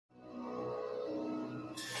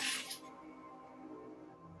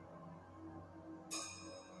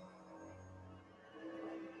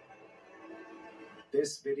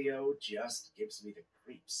This video just gives me the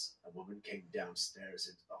creeps. A woman came downstairs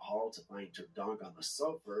into the hall to find her dog on the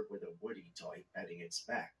sofa with a Woody toy petting its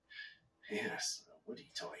back. Yes, a Woody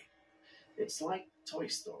toy. It's like Toy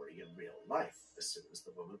Story in real life. As soon as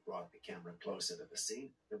the woman brought the camera closer to the scene,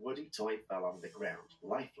 the Woody toy fell on the ground,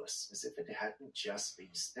 lifeless, as if it hadn't just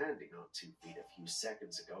been standing on 2 feet a few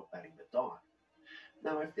seconds ago petting the dog.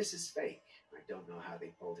 Now, if this is fake, I don't know how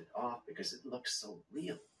they pulled it off because it looks so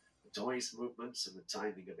real. The toy's movements and the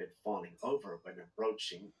timing of it falling over when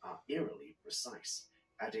approaching are eerily precise,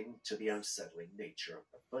 adding to the unsettling nature of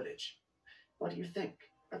the footage. What do you think?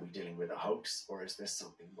 Are we dealing with a hoax, or is there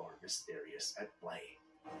something more mysterious at play?